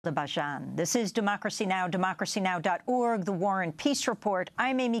Azerbaijan. This is Democracy Now!, democracynow.org, the War and Peace Report.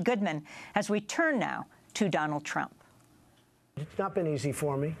 I'm Amy Goodman, as we turn now to Donald Trump. It's not been easy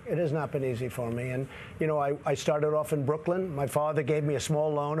for me. It has not been easy for me. And, you know, I started off in Brooklyn. My father gave me a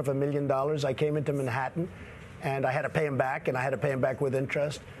small loan of $1 million. I came into Manhattan, and I had to pay him back, and I had to pay him back with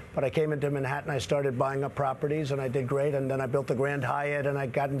interest. But I came into Manhattan, I started buying up properties, and I did great. And then I built the Grand Hyatt, and I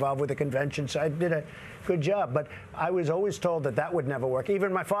got involved with the convention. So I did a good job. But I was always told that that would never work.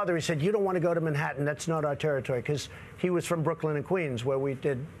 Even my father, he said, you don't want to go to Manhattan. That's not our territory. Because he was from Brooklyn and Queens, where we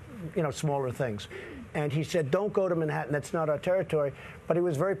did, you know, smaller things. And he said, don't go to Manhattan. That's not our territory. But he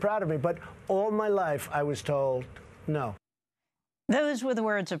was very proud of me. But all my life, I was told no. Those were the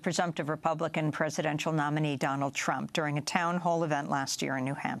words of presumptive Republican presidential nominee Donald Trump during a town hall event last year in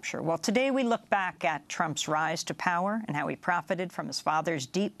New Hampshire. Well, today we look back at Trump's rise to power and how he profited from his father's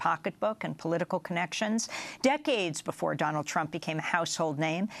deep pocketbook and political connections. Decades before Donald Trump became a household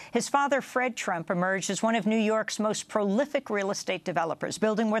name, his father, Fred Trump, emerged as one of New York's most prolific real estate developers,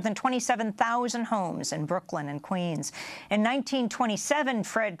 building more than 27,000 homes in Brooklyn and Queens. In 1927,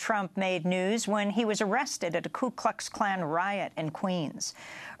 Fred Trump made news when he was arrested at a Ku Klux Klan riot in Queens.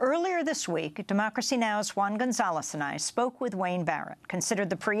 Earlier this week, Democracy Now!'s Juan Gonzalez and I spoke with Wayne Barrett, considered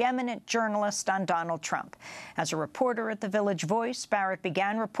the preeminent journalist on Donald Trump. As a reporter at the Village Voice, Barrett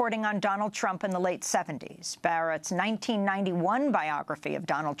began reporting on Donald Trump in the late 70s. Barrett's 1991 biography of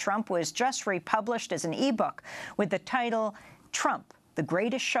Donald Trump was just republished as an e-book with the title Trump, the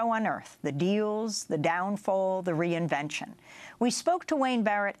Greatest Show on Earth, the Deals, the Downfall, the Reinvention. We spoke to Wayne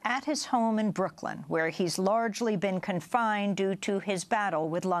Barrett at his home in Brooklyn, where he's largely been confined due to his battle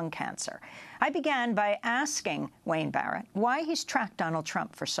with lung cancer. I began by asking Wayne Barrett why he's tracked Donald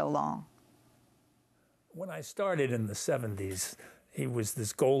Trump for so long. When I started in the 70s, he was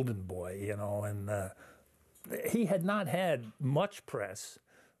this golden boy, you know, and he had not had much press,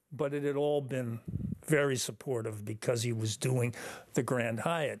 but it had all been very supportive because he was doing the Grand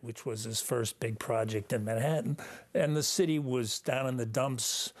Hyatt, which was his first big project in Manhattan. And the city was down in the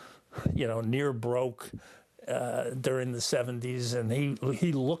dumps, you know, near broke during the 70s. And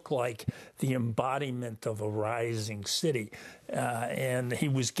he looked like the embodiment of a rising city. And he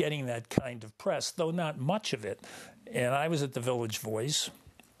was getting that kind of press, though not much of it. And I was at the Village Voice.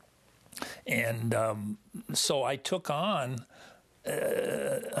 And so I took on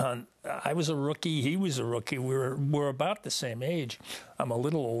I was a rookie. He was a rookie. We're about the same age. I'm a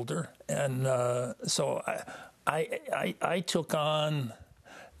little older, and so I took on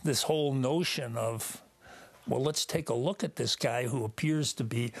this whole notion of, well, let's take a look at this guy who appears to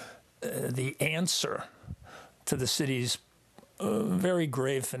be the answer to the city's very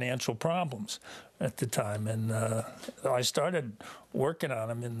grave financial problems at the time, and I started working on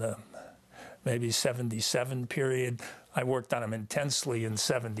him in the maybe 77 period. I worked on him intensely in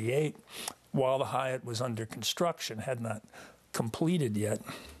 78 while the Hyatt was under construction, had not completed yet.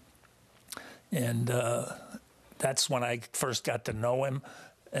 And that's when I first got to know him.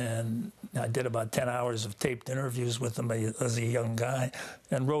 And I did about 10 hours of taped interviews with him as a young guy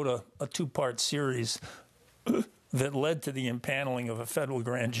and wrote a two-part series that led to the impaneling of a federal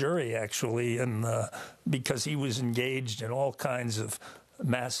grand jury, actually, and because he was engaged in all kinds of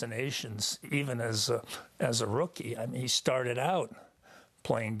machinations, even as a rookie. I mean, he started out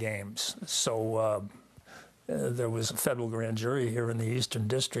playing games. So there was a federal grand jury here in the Eastern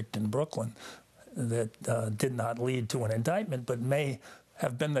District in Brooklyn that did not lead to an indictment, but may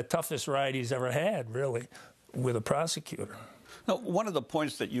have been the toughest ride he's ever had, really, with a prosecutor. Now, one of the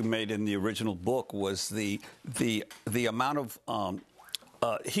points that you made in the original book was the amount of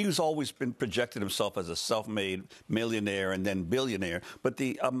he's always been projected himself as a self-made millionaire and then billionaire, but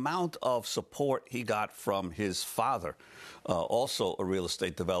the amount of support he got from his father, also a real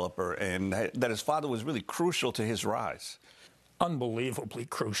estate developer, and that his father was really crucial to his rise. Unbelievably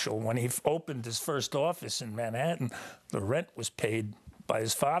crucial. When he opened his first office in Manhattan, the rent was paid by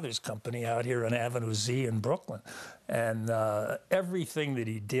his father's company out here on Avenue Z in Brooklyn. And everything that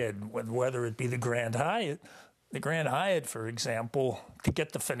he did, whether it be the Grand Hyatt, for example, to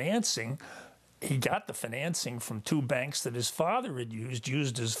get the financing, he got the financing from two banks that his father had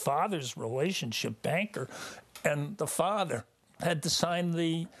used his father's relationship banker, and the father had to sign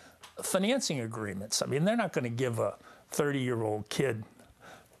the financing agreements. I mean, they're not going to give a 30-year-old kid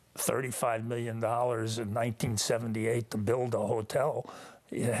 $35 million in 1978 to build a hotel.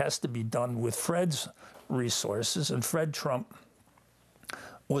 It has to be done with Fred's resources, and Fred Trump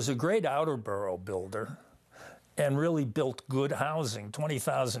was a great outer borough builder and really built good housing,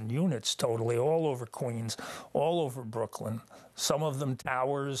 20,000 units totally, all over Queens, all over Brooklyn, some of them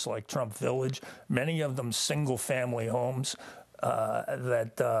towers like Trump Village, many of them single-family homes.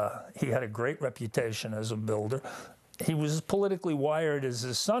 that he had a great reputation as a builder. He was as politically wired as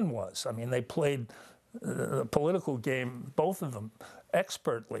his son was. I mean, they played the political game, both of them,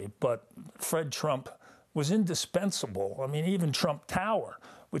 expertly, but Fred Trump was indispensable. I mean, even Trump Tower,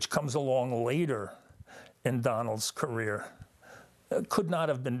 which comes along later in Donald's career, could not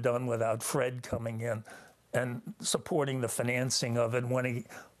have been done without Fred coming in and supporting the financing of it. When he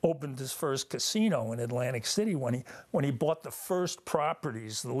opened his first casino in Atlantic City, when he bought the first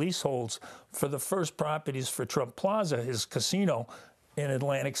properties, the leaseholds for the first properties for Trump Plaza, his casino in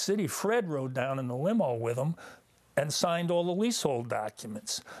Atlantic City, Fred rode down in the limo with him and signed all the leasehold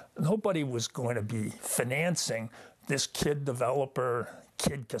documents. Nobody was going to be financing this kid developer,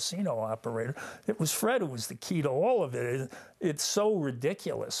 kid casino operator. It was Fred who was the key to all of it. It's so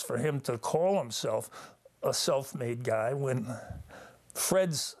ridiculous for him to call himself a self-made guy when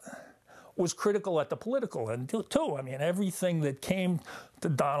Fred's was critical at the political end too. I mean, everything that came to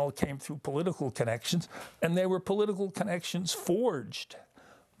Donald came through political connections, and they were political connections forged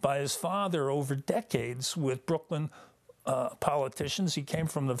by his father over decades with Brooklyn politicians. He came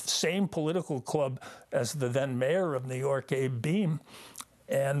from the same political club as the then mayor of New York, Abe Beame,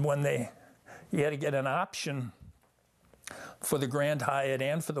 and when he had to get an option for the Grand Hyatt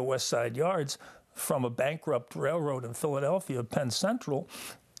and for the West Side Yards from a bankrupt railroad in Philadelphia, Penn Central,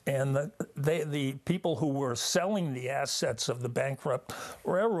 and the people who were selling the assets of the bankrupt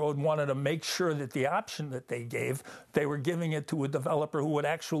railroad wanted to make sure that the option that they gave, they were giving it to a developer who would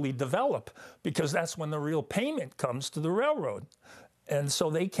actually develop, because that's when the real payment comes to the railroad. And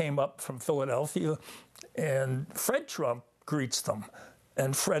so they came up from Philadelphia, and Fred Trump greets them.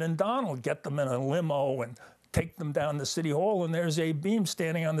 And Fred and Donald get them in a limo and take them down to City Hall, and there's Abe Beame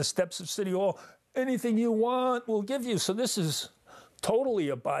standing on the steps of City Hall. Anything you want, we'll give you. So this is totally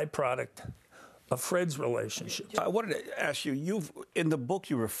a byproduct of Fred's relationship. I wanted to ask you, in the book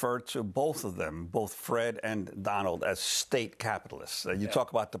you refer to both of them, both Fred and Donald, as state capitalists. You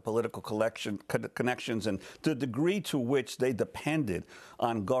talk about the political connections and the degree to which they depended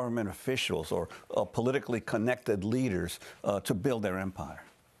on government officials or politically connected leaders to build their empire.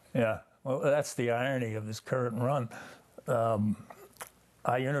 Yeah, well, that's the irony of this current run.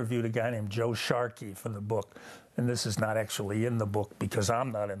 I interviewed a guy named Joe Sharkey for the book, and this is not actually in the book because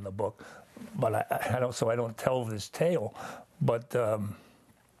I'm not in the book, but I don't tell this tale. But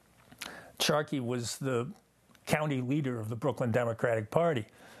Sharkey was the county leader of the Brooklyn Democratic Party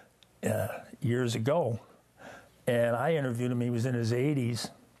years ago, and I interviewed him. He was in his 80s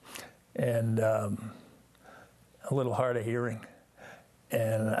and a little hard of hearing.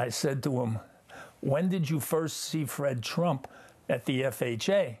 And I said to him, "When did you first see Fred Trump at the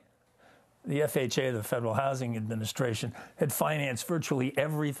FHA?" The FHA, the Federal Housing Administration, had financed virtually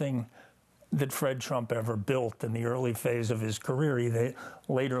everything that Fred Trump ever built in the early phase of his career. He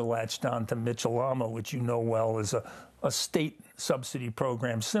later latched on to Mitchell-Lama, which you know well is a state subsidy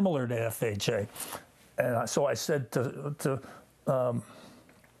program similar to FHA. And so I said to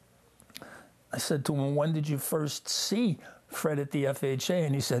him, "When did you first see Fred at the FHA?"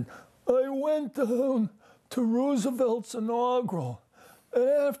 And he said, "I went down to Roosevelt's inaugural. And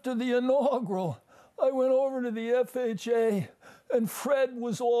after the inaugural, I went over to the FHA, and Fred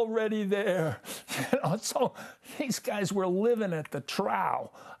was already there." So these guys were living at the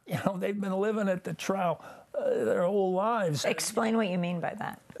trough. They've been living at the trough their whole lives. Explain what you mean by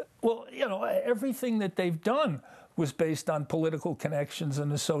that. Well, everything that they've done was based on political connections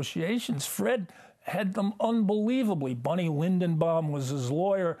and associations. Fred had them unbelievably. Bunny Lindenbaum was his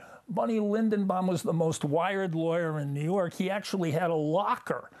lawyer. Bunny Lindenbaum was the most wired lawyer in New York. He actually had a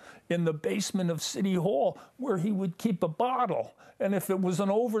locker in the basement of City Hall where he would keep a bottle. And if it was an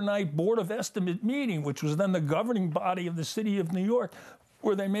overnight Board of Estimate meeting, which was then the governing body of the city of New York,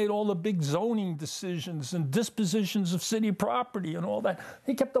 where they made all the big zoning decisions and dispositions of city property and all that,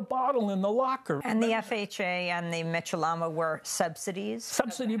 he kept a bottle in the locker. And the FHA and the Mitchell-Lama were subsidies?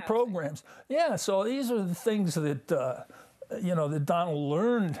 Subsidy programs. Yeah, so these are the things that, that Donald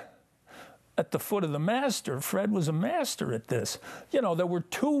learned at the foot of the master. Fred was a master at this. There were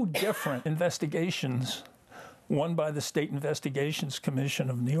two different investigations, one by the State Investigations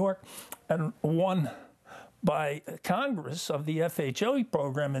Commission of New York and one by Congress of the FHA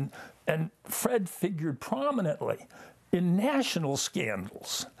program, and Fred figured prominently in national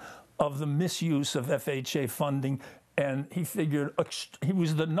scandals of the misuse of FHA funding, and he figured he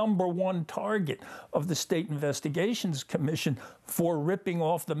was the #1 target of the State Investigations Commission for ripping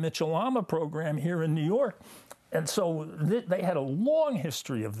off the Mitchell-Lama program here in New York. And so they had a long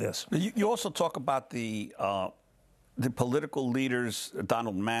history of this. You also talk about the the political leaders,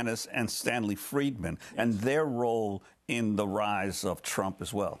 Donald Maness and Stanley Friedman, and their role in the rise of Trump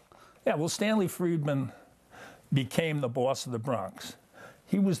as well. Yeah, well, Stanley Friedman became the boss of the Bronx.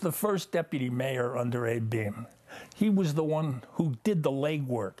 He was the first deputy mayor under Abe Beame. He was the one who did the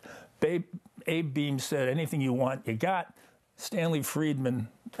legwork. Abe Beame said, anything you want, you got. Stanley Friedman,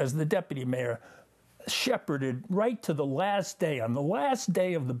 as the deputy mayor, shepherded right to the last day. On the last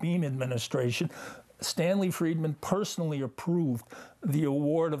day of the Beame administration, Stanley Friedman personally approved the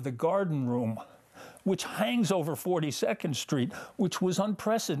award of the Garden Room, which hangs over 42nd Street, which was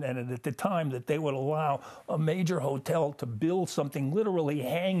unprecedented at the time that they would allow a major hotel to build something literally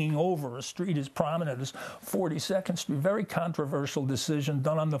hanging over a street as prominent as 42nd Street. Very controversial decision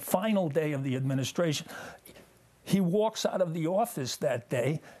done on the final day of the administration. He walks out of the office that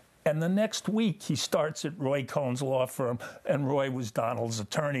day, and the next week he starts at Roy Cohn's law firm, and Roy was Donald's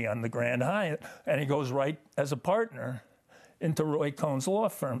attorney on the Grand Hyatt, and he goes right as a partner into Roy Cohn's law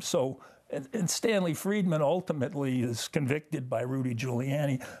firm. So, and Stanley Friedman ultimately is convicted by Rudy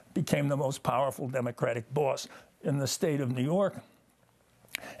Giuliani, became the most powerful Democratic boss in the state of New York,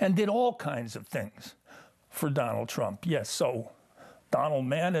 and did all kinds of things for Donald Trump. Yes, so Donald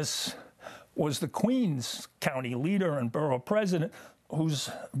Maness was the Queens County leader and borough president whose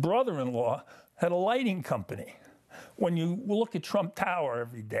brother-in-law had a lighting company. When you look at Trump Tower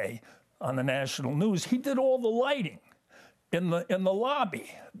every day on the national news, he did all the lighting in the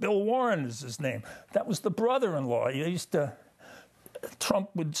lobby. Bill Warren is his name. That was the brother-in-law. Trump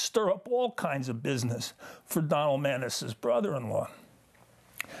would stir up all kinds of business for Donald Maness's brother-in-law.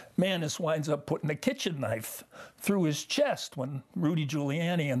 Maness winds up putting a kitchen knife through his chest when Rudy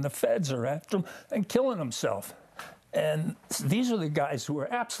Giuliani and the feds are after him and killing himself. And these are the guys who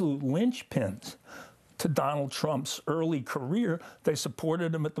are absolute linchpins to Donald Trump's early career. They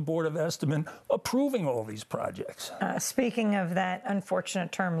supported him at the Board of Estimate, approving all these projects. Speaking of that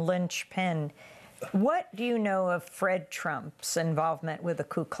unfortunate term, linchpin, what do you know of Fred Trump's involvement with the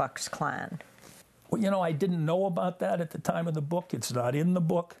Ku Klux Klan? Well, you know, I didn't know about that at the time of the book. It's not in the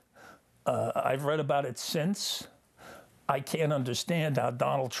book. I've read about it since. I can't understand how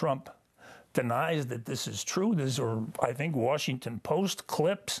Donald Trump denies that this is true. These are, I think, Washington Post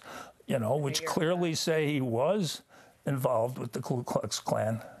clips, you know, which clearly say he was involved with the Ku Klux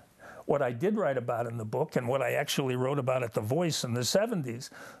Klan. What I did write about in the book, and what I actually wrote about at The Voice in the 70s,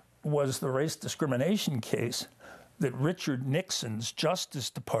 was the race discrimination case that Richard Nixon's Justice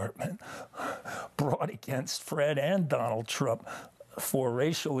Department brought against Fred and Donald Trump for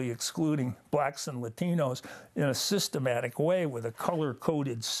racially excluding blacks and Latinos in a systematic way with a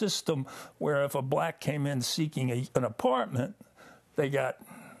color-coded system where if a black came in seeking an apartment, they got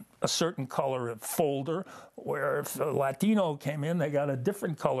a certain color folder, where if a Latino came in, they got a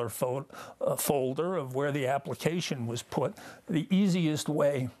different color folder of where the application was put. The easiest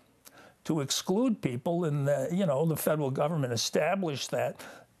way to exclude people, and the federal government established that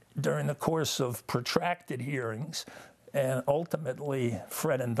during the course of protracted hearings, and ultimately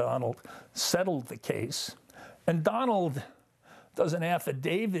Fred and Donald settled the case. And Donald does an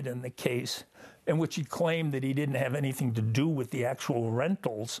affidavit in the case in which he claimed that he didn't have anything to do with the actual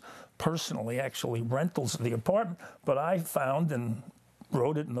rentals, personally, actually rentals of the apartment. But I found and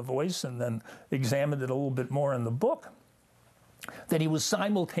wrote it in The Voice and then examined it a little bit more in the book, that he was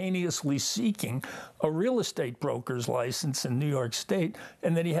simultaneously seeking a real estate broker's license in New York State,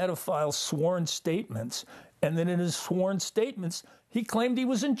 and that he had to file sworn statements, and that in his sworn statements, he claimed he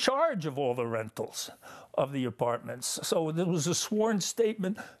was in charge of all the rentals of the apartments. So there was a sworn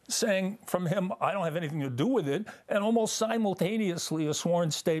statement saying from him, I don't have anything to do with it, and almost simultaneously a sworn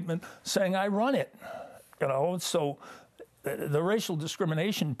statement saying, I run it. So the racial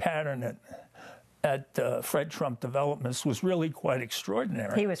discrimination pattern at Fred Trump Developments was really quite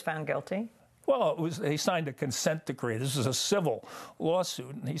extraordinary. He was found guilty? Well, he signed a consent decree. This is a civil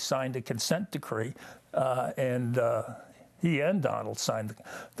lawsuit, and he signed a consent decree, and he and Donald signed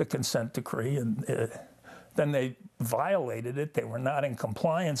the consent decree, and then they violated it. They were not in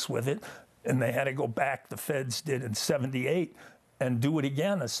compliance with it, and they had to go back, the feds did in '78, and do it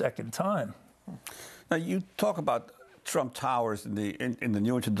again a second time. Now, you talk about Trump Towers in the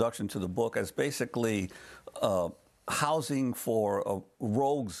new introduction to the book as basically housing for a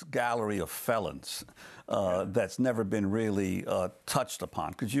rogues gallery of felons that's never been really touched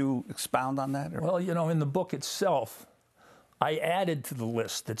upon. Could you expound on that? Well, in the book itself, I added to the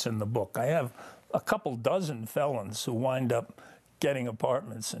list that's in the book. I have a couple dozen felons who wind up getting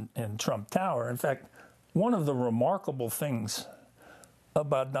apartments in Trump Tower. In fact, one of the remarkable things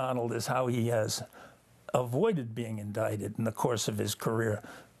about Donald is how he has avoided being indicted in the course of his career.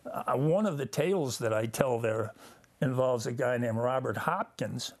 One of the tales that I tell there involves a guy named Robert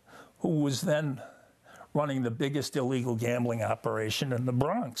Hopkins, who was then running the biggest illegal gambling operation in the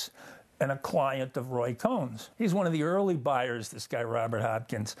Bronx and a client of Roy Cohn's. He's one of the early buyers, this guy Robert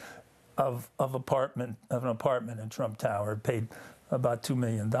Hopkins, of an apartment in Trump Tower. Paid about $2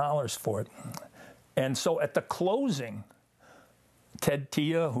 million for it. And so at the closing, Ted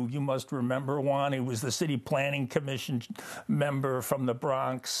Tia, who you must remember, Juan, he was the City Planning Commission member from the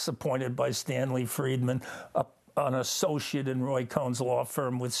Bronx, appointed by Stanley Friedman, an associate in Roy Cohn's law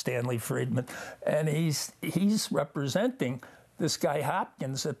firm with Stanley Friedman. And he's representing this guy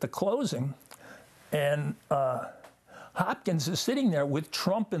Hopkins at the closing. And Hopkins is sitting there with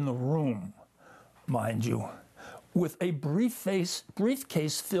Trump in the room, mind you, with a briefcase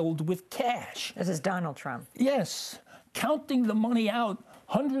filled with cash. This is Donald Trump. Yes, counting the money out,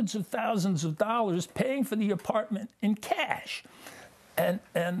 hundreds of thousands of dollars, paying for the apartment in cash. And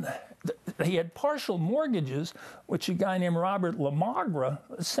he had partial mortgages, which a guy named Robert Lamagra,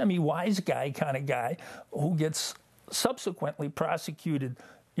 a semi-wise guy kind of guy, who gets subsequently prosecuted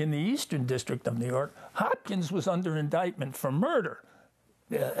in the Eastern District of New York. Hopkins was under indictment for murder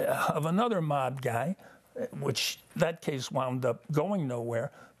of another mob guy, which that case wound up going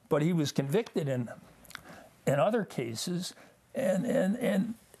nowhere, but he was convicted in other cases,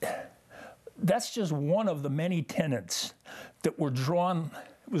 and that's just one of the many tenets that were drawn.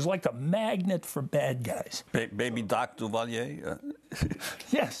 It was like a magnet for bad guys. Baby Doc Duvalier?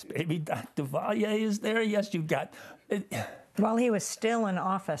 Yes, baby Doc Duvalier is there. Yes, you've got... While he was still in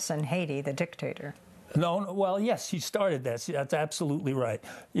office in Haiti, the dictator. No, well, yes, he started that. That's absolutely right.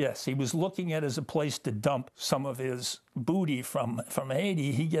 Yes, he was looking at it as a place to dump some of his booty from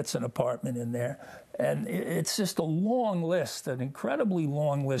Haiti. He gets an apartment in there. And it's just a long list, an incredibly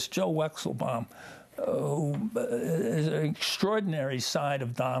long list. Joe Wexelbaum, who is an extraordinary side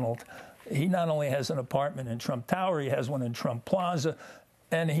of Donald. He not only has an apartment in Trump Tower, he has one in Trump Plaza.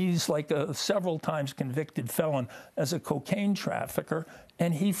 And he's like a several times convicted felon as a cocaine trafficker.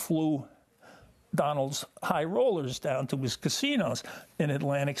 And he flew Donald's high rollers down to his casinos in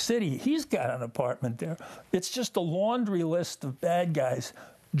Atlantic City. He's got an apartment there. It's just a laundry list of bad guys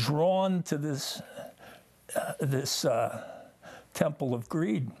drawn to this temple of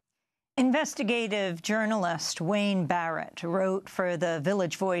greed. Investigative journalist Wayne Barrett wrote for the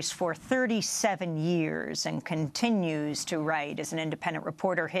Village Voice for 37 years and continues to write as an independent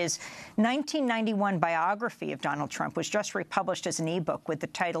reporter. His 1991 biography of Donald Trump was just republished as an ebook with the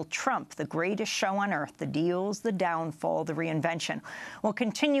title Trump, the Greatest Show on Earth, the Deals, the Downfall, the Reinvention. We'll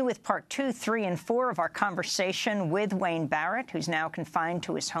continue with part 2, 3, and 4 of our conversation with Wayne Barrett, who's now confined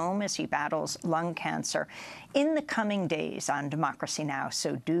to his home as he battles lung cancer, in the coming days on Democracy Now!,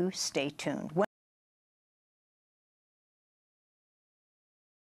 so do stay tuned.